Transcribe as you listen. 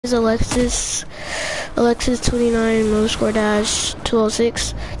is Alexis 29 middle score dash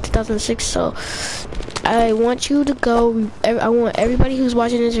 206 2006. So I want you to go. I want everybody who's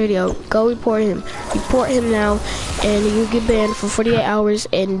watching this video go report him now, and you get banned for 48 hours,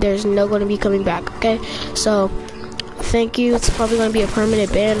 and there's no going to be coming back. Okay, so thank you. It's probably going to be a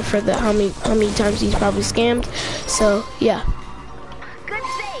permanent ban for the how many times he's probably scammed. So yeah. Good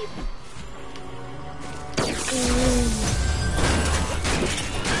save.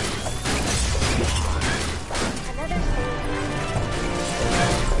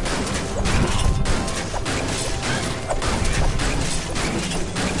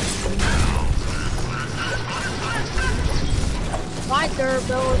 My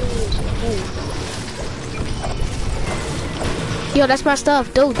durability is cool. Yo, that's my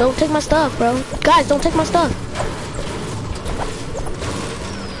stuff. Dude, don't take my stuff, bro. Guys, don't take my stuff.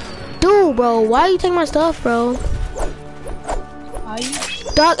 Dude, bro, why you take my stuff, bro? Why you?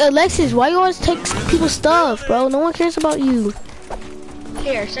 Doc, Alexis, why you always take people's stuff, bro? No one cares about you.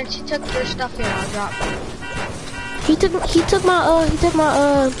 Here, since you took your stuff here, I'll drop it. He took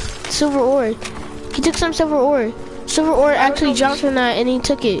my silver ore. He took some silver ore. Silver ore actually dropped from that, and he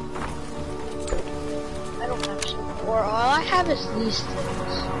took it. I don't have silver ore. All I have is these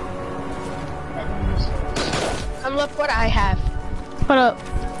things. And these things. And look what I have. Hold up.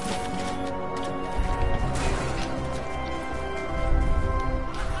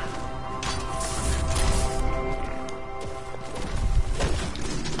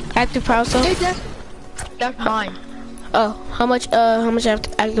 Active power cell. Hey, that's mine. Oh, how much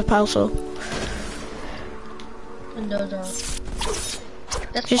active power cell? And those are.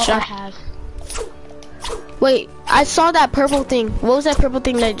 That's Just all I shot. have. Wait, I saw that purple thing. What was that purple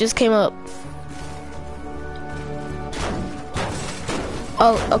thing that just came up?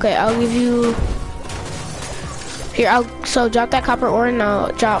 Oh, okay, I'll give you. Here, so drop that copper ore, and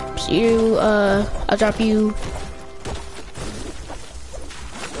I'll drop you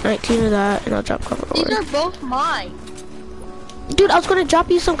 19 of that, and I'll drop copper ore. These are both mine. Dude, I was gonna drop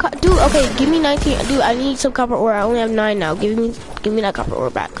you some dude, okay, give me 19. Dude, I need some copper ore. I only have 9 now. Give me that copper ore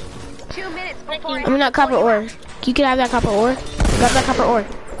back. 2 minutes before I mean, that copper ore. You can have that copper ore. Grab that copper ore.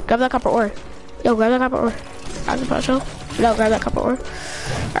 Grab that copper ore. Yo, grab that copper ore. Active power cell. No, grab that copper ore.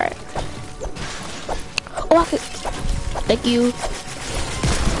 Alright. Oh, I could. Thank you.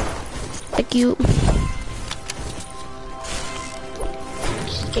 Thank you.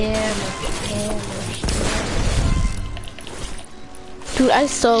 Scammer. Dude, I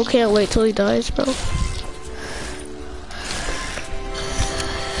so can't wait till he dies, bro.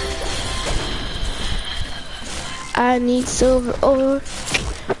 I need silver ore.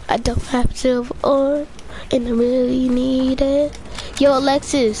 I don't have silver ore, and I really need it. Yo,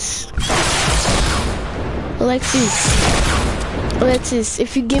 Alexis,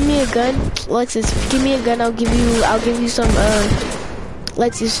 if you give me a gun, I'll give you some.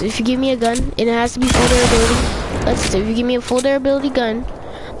 Alexis, if you give me a gun, and it has to be full durability. Alexis, if you give me a full durability gun,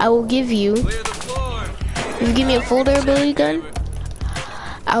 I will give you. If you give me a full durability gun,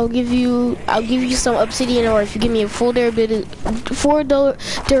 I'll give you some obsidian ore. If you give me a full durability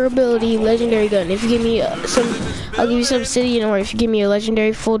legendary gun. If you give me I'll give you some obsidian ore. If you give me a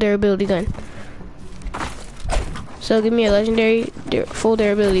legendary full durability gun. So give me a legendary full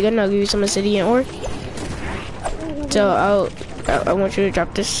durability gun. I'll give you some obsidian ore. So I want you to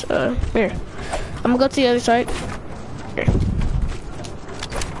drop this. Here, I'm gonna go to the other side. Here.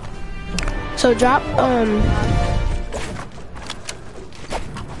 So drop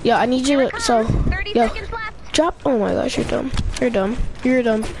Yo, I need you to, so, yo, drop, oh my gosh, you're dumb.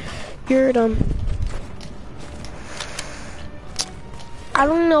 I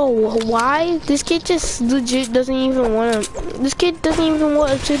don't know why, this kid just legit doesn't even want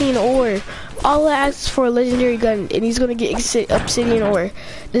obsidian ore. All I asked for a legendary gun, and he's gonna get obsidian ore.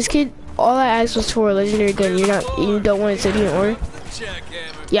 This kid, all I asked was for a legendary gun, you don't want obsidian ore?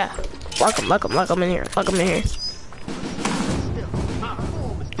 Yeah, lock him in here,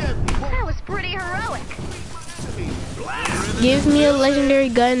 Pretty heroic. Give me a legendary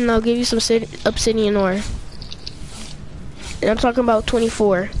gun and I'll give you some obsidian ore. And I'm talking about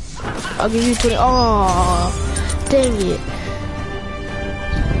 24. I'll give you 20. Oh, dang it.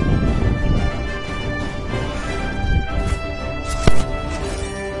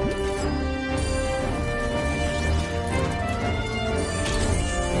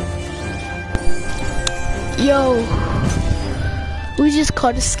 Yo. We just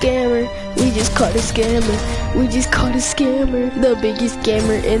caught a scammer. The biggest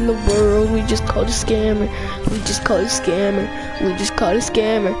scammer in the world. We just caught a scammer.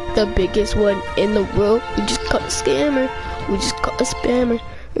 The biggest one in the world. We just caught a scammer.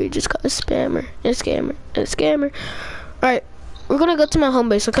 We just got a spammer, and a scammer, and a scammer. Alright, we're gonna go to my home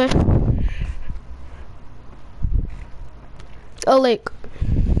base, okay? Oh, lake.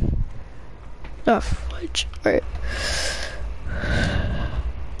 Oh, fudge. Alright.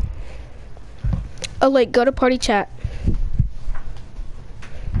 Oh, lake, go to party chat.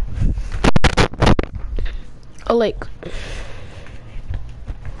 Oh, lake.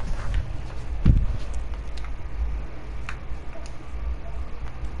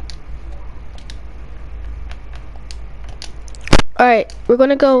 Alright, we're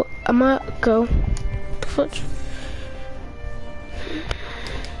gonna go. I'm gonna go. Fudge.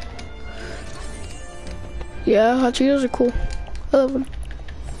 Yeah, hot Cheetos are cool. I love them.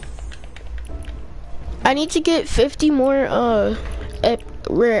 I need to get 50 more, not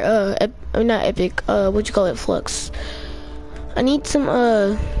epic, what you call it, flux. I need some,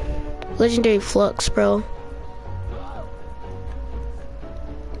 legendary flux, bro.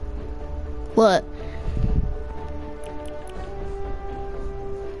 What?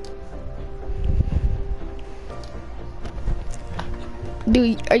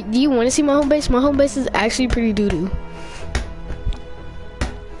 Dude, do you want to see my home base? My home base is actually pretty doo-doo.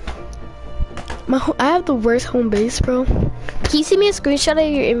 I have the worst home base, bro. Can you send me a screenshot of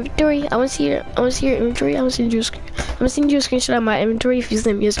your inventory? I want to see your inventory. I'm gonna send you a screenshot of my inventory if you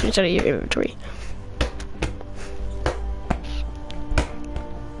send me a screenshot of your inventory.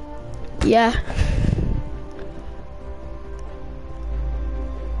 Yeah.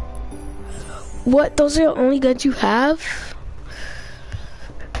 What? Those are the only guns you have?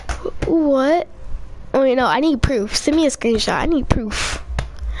 What? Oh wait, no, I need proof. Send me a screenshot. I need proof.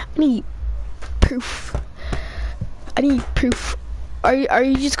 I need proof. Are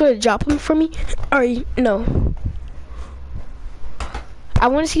you just gonna drop them for me? No. I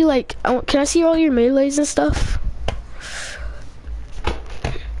want to see can I see all your melees and stuff?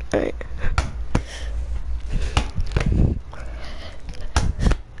 Alright.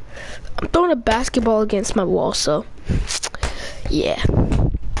 I'm throwing a basketball against my wall, so yeah.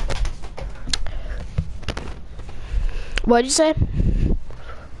 What'd you say?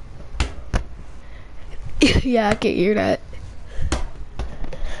 Yeah, I can hear that.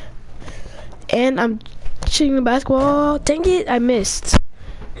 And I'm shooting the basketball. Dang it, I missed.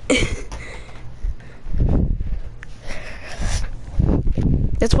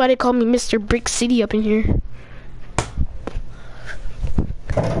 That's why they call me Mr. Brick City up in here.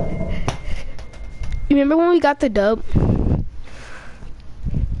 You remember when we got the dub?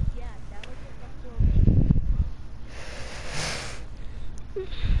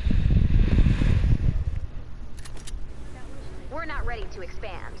 We're not ready to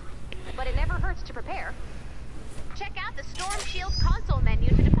expand, but it never hurts to prepare. Check out the Storm Shield console menu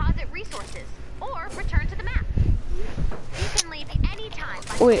to deposit resources, or return to the map. You can leave anytime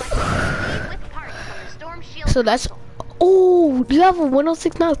by Wait. selecting Leave with Party from the Storm Shield So that's. console. Oh, do you have a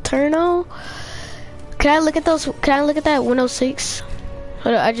 106 Nocturno? Can I look at those? Can I look at that 106?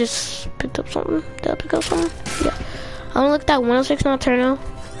 Hold on, I just picked up something. Did I pick up something? Yeah. I'm gonna look at that 106 Nocturno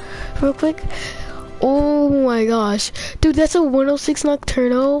real quick. Oh my gosh. Dude, that's a 106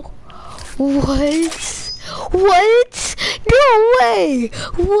 Nocturno. What? What? No way.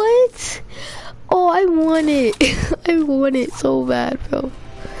 What? Oh, I want it. I want it so bad, bro.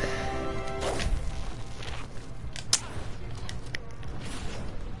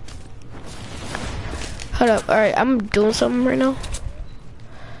 Hold up. Alright, I'm doing something right now.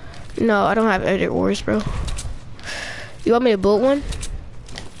 No, I don't have Edit Wars, bro. You want me to build one?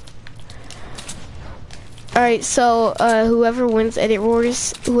 Alright, so whoever wins Edit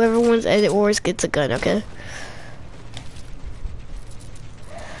Wars gets a gun, okay?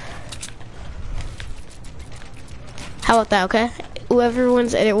 How about that, okay? Whoever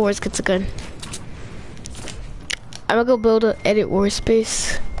wins Edit Wars gets a gun. I'm gonna go build an Edit Wars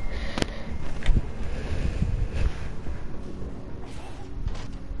space.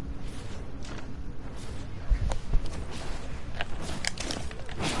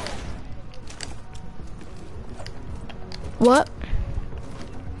 What?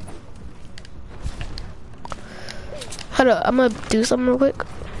 Hold up, I'm gonna do something real quick.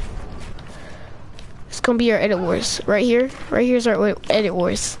 It's gonna be our Edit Wars. Right here. Right here's our Edit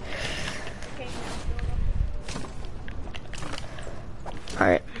Wars.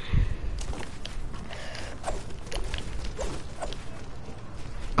 Alright.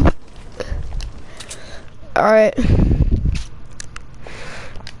 Alright.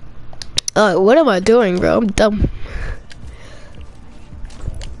 What am I doing, bro? I'm dumb.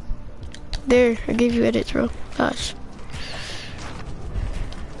 There, I gave you edits, bro. Gosh.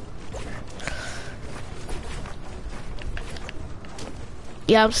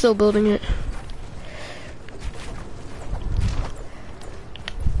 Yeah, I'm still building it.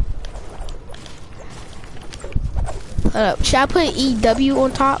 Should I put EW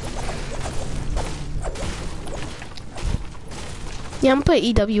on top? Yeah, I'm gonna put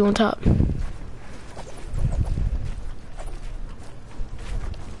EW on top.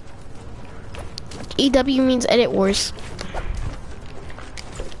 EW means edit wars.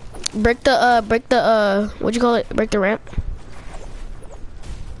 Break the what'd you call it? Break the ramp.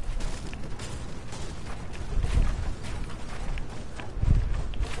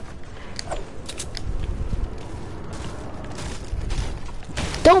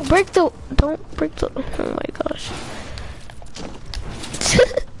 Don't break the, oh my gosh.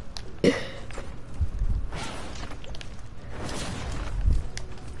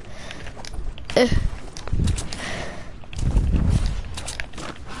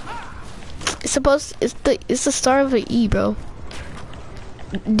 It's the start of an E, bro.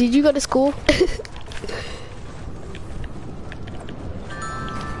 Did you go to school?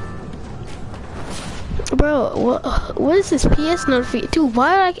 Bro, what is this PS notification? Dude,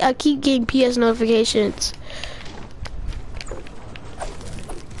 why do I keep getting PS notifications?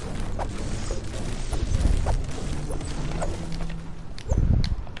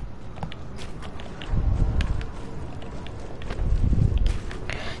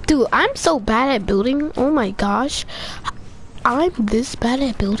 Dude, I'm so bad at building. Oh my gosh. I'm this bad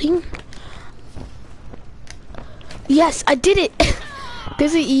at building? Yes, I did it.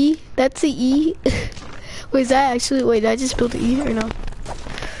 There's an E. That's an E. Wait, is that actually, wait, did I just build an E or no?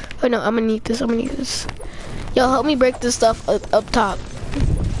 Oh no, I'm gonna need this, Yo, help me break this stuff up top.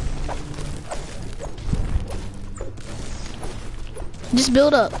 Just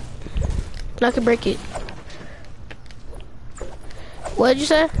build up. And I can break it. What did you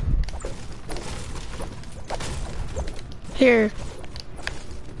say? Here.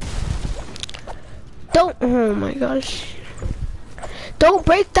 Don't, oh my gosh. Don't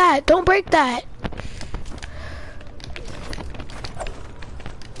break that, don't break that.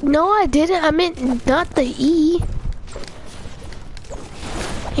 No, I didn't, I meant not the E.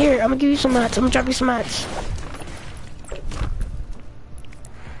 Here, I'm gonna give you some mats, I'm gonna drop you some mats.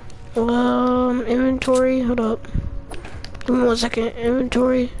 Inventory, hold up. Give me 1 second,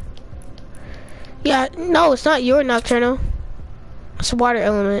 inventory. Yeah, no, it's not your nocturnal. It's a water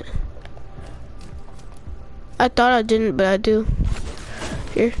element. I thought I didn't, but I do.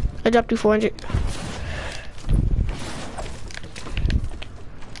 Here, I dropped you 400.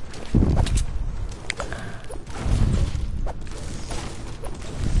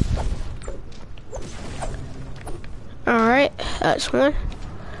 Alright, that's one.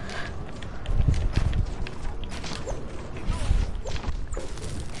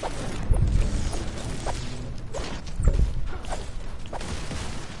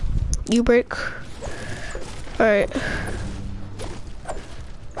 You break. Alright.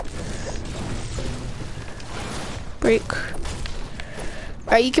 Break.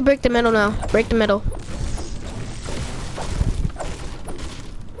 Alright, you can break the metal now. Break the metal.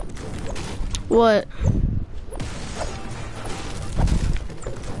 What?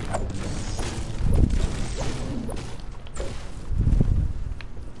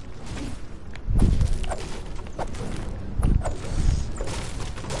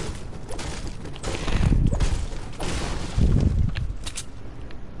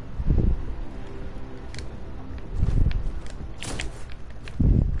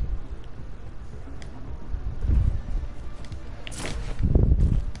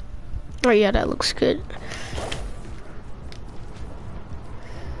 Oh yeah, that looks good.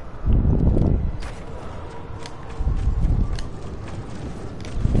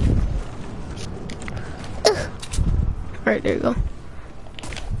 Alright, there you go.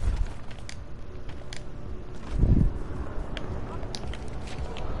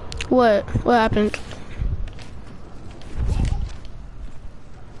 What? What happened?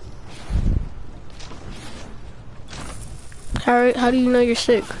 How do you know you're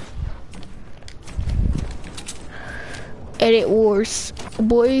sick? Edit wars,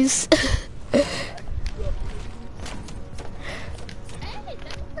 boys. Hey,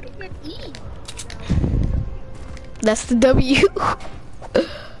 that's a pretty good E. That's the W.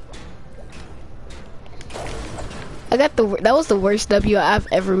 That was the worst W I've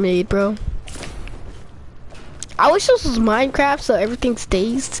ever made, bro. I wish this was Minecraft so everything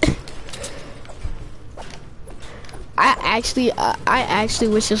stays. I actually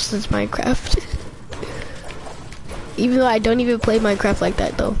wish this was Minecraft. Even though I don't even play Minecraft like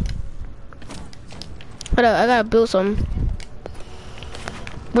that though. Hold up, I gotta build something.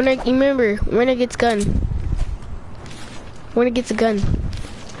 Remember, winner gets gun. Winner gets a gun.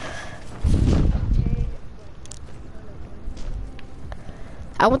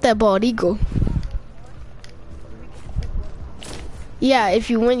 I want that bald eagle. Yeah, if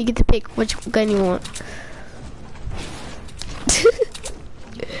you win, you get to pick which gun you want. Do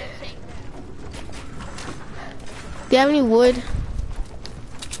you have any wood?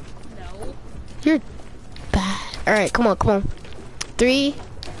 No. You're bad. Alright, come on, come on. 3.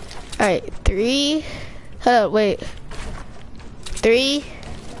 Alright, 3. Hold up, wait. 3,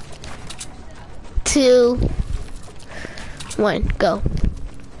 2, 1, go.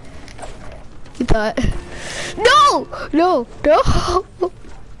 You thought. No! No! No!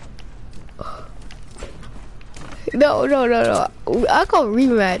 No. I call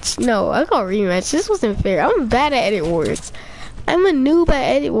rematch. No, I call rematch. This wasn't fair. I'm bad at edit wars. I'm a noob at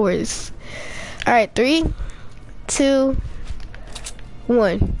edit wars. Alright, 3, 2,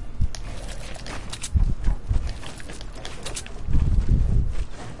 1.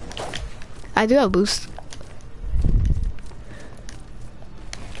 I do have boost.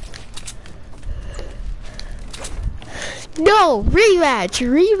 No, rematch.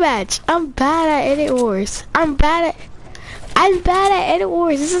 I'm bad at edit wars. I'm bad at edit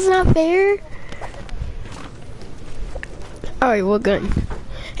wars. This is not fair. Alright, what gun?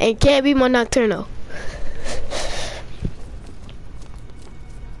 And can't be my Nocturno.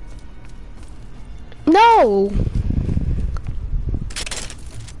 No.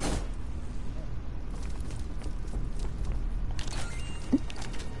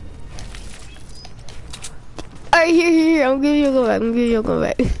 Alright, here. I'm giving you a go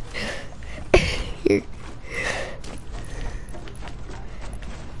back. Here.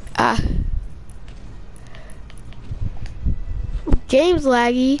 Game's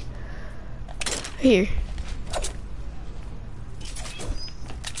laggy. Here.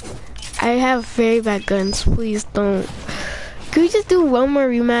 I have very bad guns. Please don't. Can we just do one more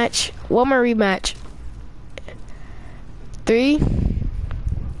rematch? 3,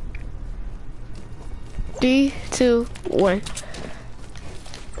 2, 1.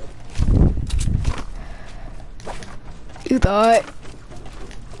 You thought.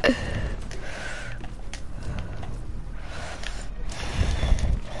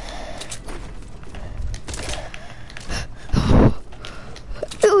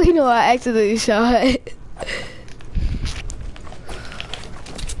 You know I accidentally shot.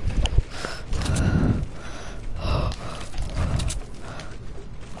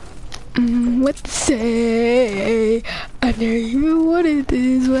 What to say? I never even wanted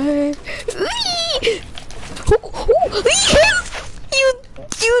this way.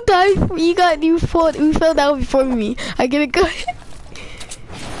 You died. You fell down before me. I get a gun.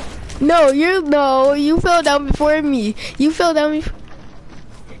 No, you fell down before me. You fell down before.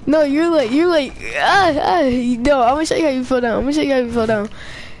 No, you're like, no, I'm gonna show you how you fell down.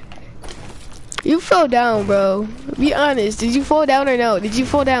 You fell down, bro. Be honest. Did you fall down or no? Did you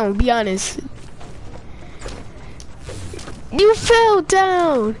fall down? Be honest. You fell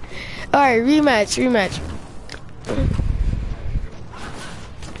down. Alright, rematch.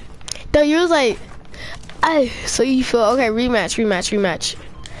 No, you was like, so you feel, okay, rematch.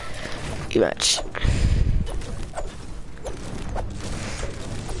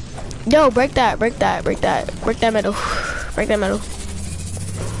 Yo, break that metal.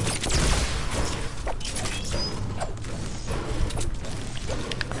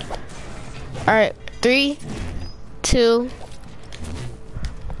 Alright, 3, 2.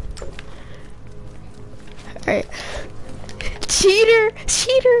 Alright. Cheater!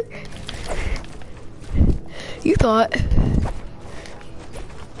 You thought.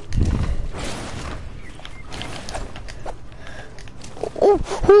 Ooh.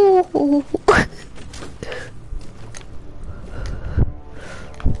 Oh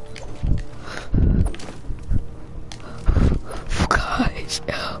gosh,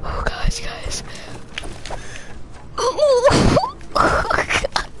 guys. Oh gosh.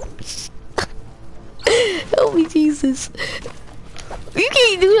 Help me, Jesus. You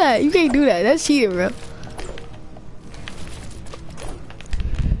can't do that. That's cheating, bro.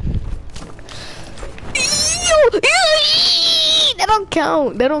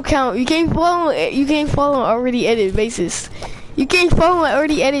 That don't count. You can't fall on already edited bases. You can't fall on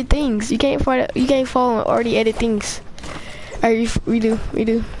already edited things. You can't fall on already edited things. Alright,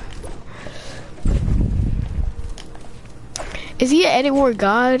 redo. Is he an edit war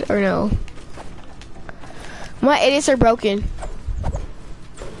god or no? My edits are broken.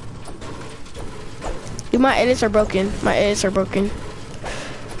 Dude, my edits are broken. Dude, my edits are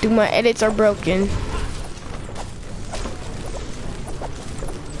broken.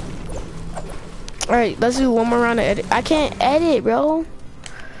 Alright, let's do one more round of edit. I can't edit, bro.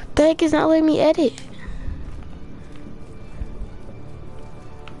 The heck is not letting me edit?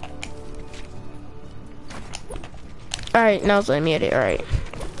 Alright, now it's letting me edit, alright.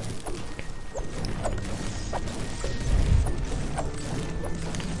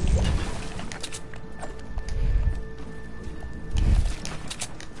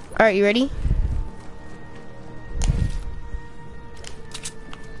 Alright, you ready?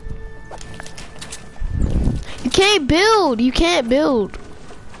 You can't build! You can't build!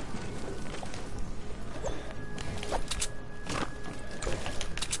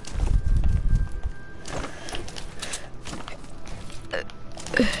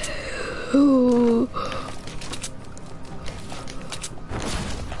 Ooh.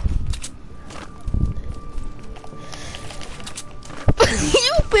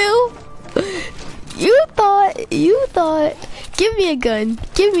 You Bill, you thought, give me a gun,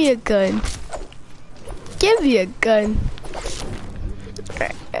 give me a gun, give me a gun.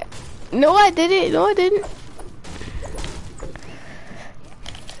 No, I didn't, no, I didn't.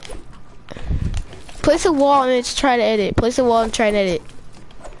 Place a wall and let's try to edit. Place a wall and try and edit.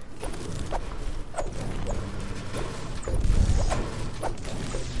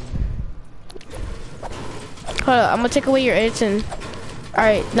 Hold on, I'm gonna take away your editing.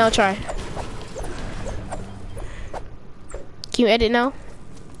 Alright, now try. Can you edit now?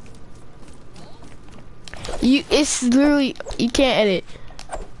 It's literally, you can't edit.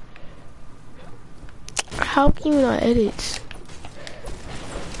 How can you not edit?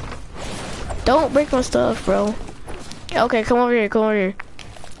 Don't break my stuff, bro. Okay, come over here, come over here.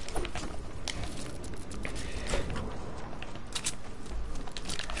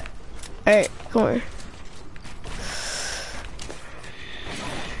 Alright, come over.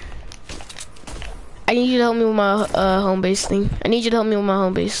 I need you to help me with my home base thing. I need you to help me with my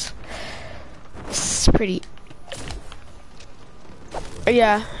home base. It's pretty.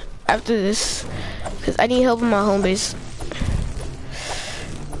 Yeah, after this, cause I need help with my home base.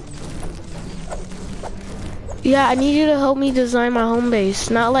 Yeah, I need you to help me design my home base.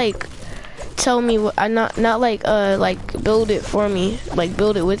 Not like tell me what. Not like build it for me. Like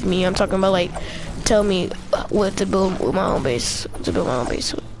build it with me. I'm talking about like tell me what to build with my home base. To build my home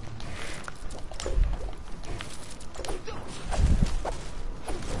base with.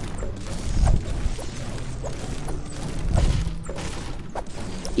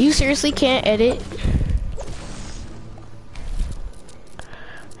 You seriously can't edit?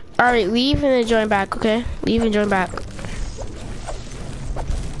 Alright, leave and then join back, okay? Leave and join back.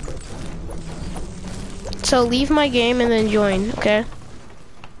 So leave my game and then join, okay?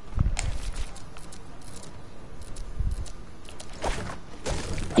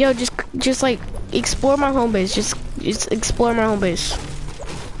 Yo, just like explore my home base. Just explore my home base.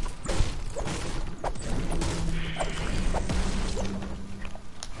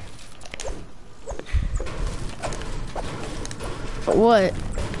 What?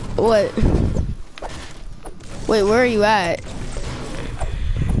 What? Wait, where are you at?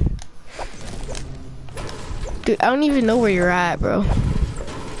 Dude, I don't even know where you're at, bro.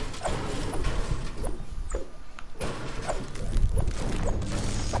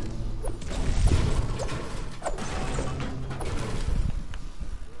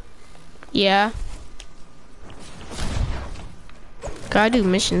 Yeah. Gotta do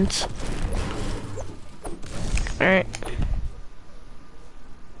missions. Alright.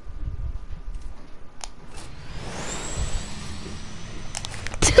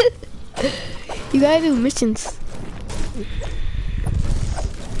 You gotta do missions.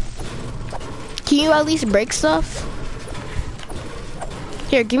 Can you at least break stuff?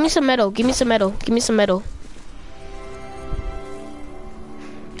 Here, give me some metal. Give me some metal. Give me some metal.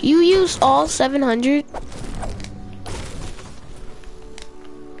 You used all 700?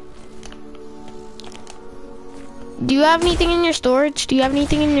 Do you have anything in your storage? Do you have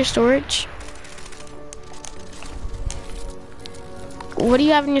anything in your storage? What do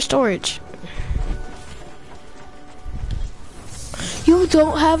you have in your storage? You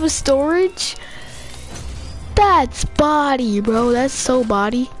don't have a storage? That's body, bro. That's so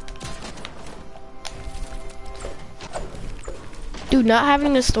body. Dude, not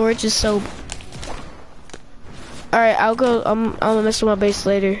having a storage is so... Alright, I'll go. I'm gonna mess with my base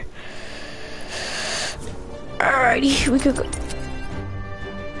later. Alrighty, we could go.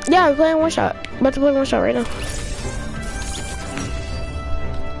 Yeah, I'm playing one shot. I'm about to play one shot right now.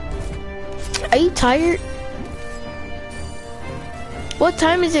 Are you tired? What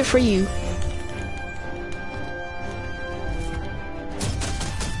time is it for you?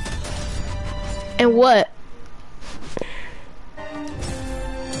 And what?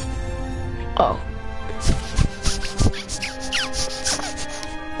 Oh.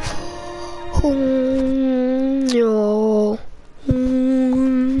 No.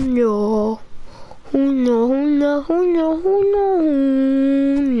 No. No. No. No.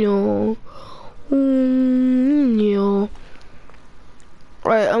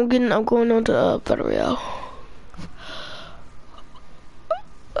 Alright, I'm going on to Battle Royale.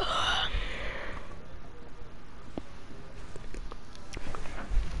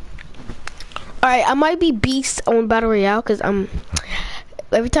 Alright, I might be beast on Battle Royale because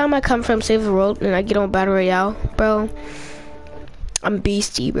every time I come from Save the World and I get on Battle Royale, bro, I'm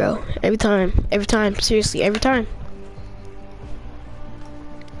beastie, bro. Every time, seriously, every time.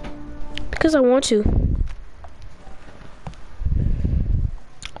 Because I want to.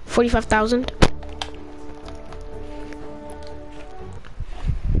 45,000.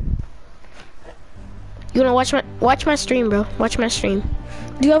 You wanna watch my stream, bro? Watch my stream.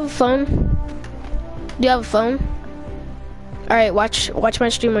 Do you have a phone? Do you have a phone? All right, watch my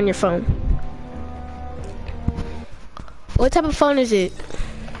stream on your phone. What type of phone is it?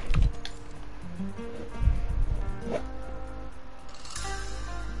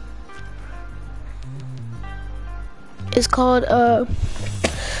 It's called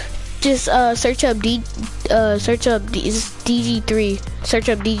just search up Dg3. Search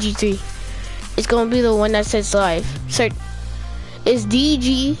up Dg3. It's gonna be the one that says live. Search. It's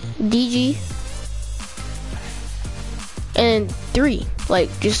DG, and 3,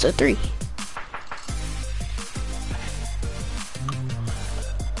 like just a 3.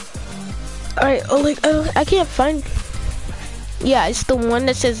 All right. Oh, like I can't find. Yeah, it's the one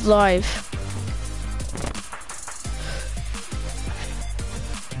that says live.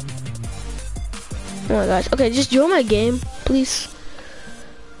 Oh my gosh. Okay, just join my game, please.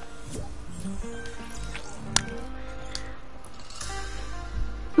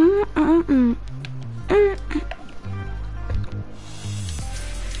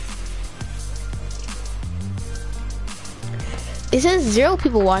 It says 0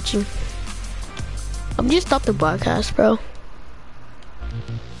 people watching. I'm just stopped the broadcast, bro.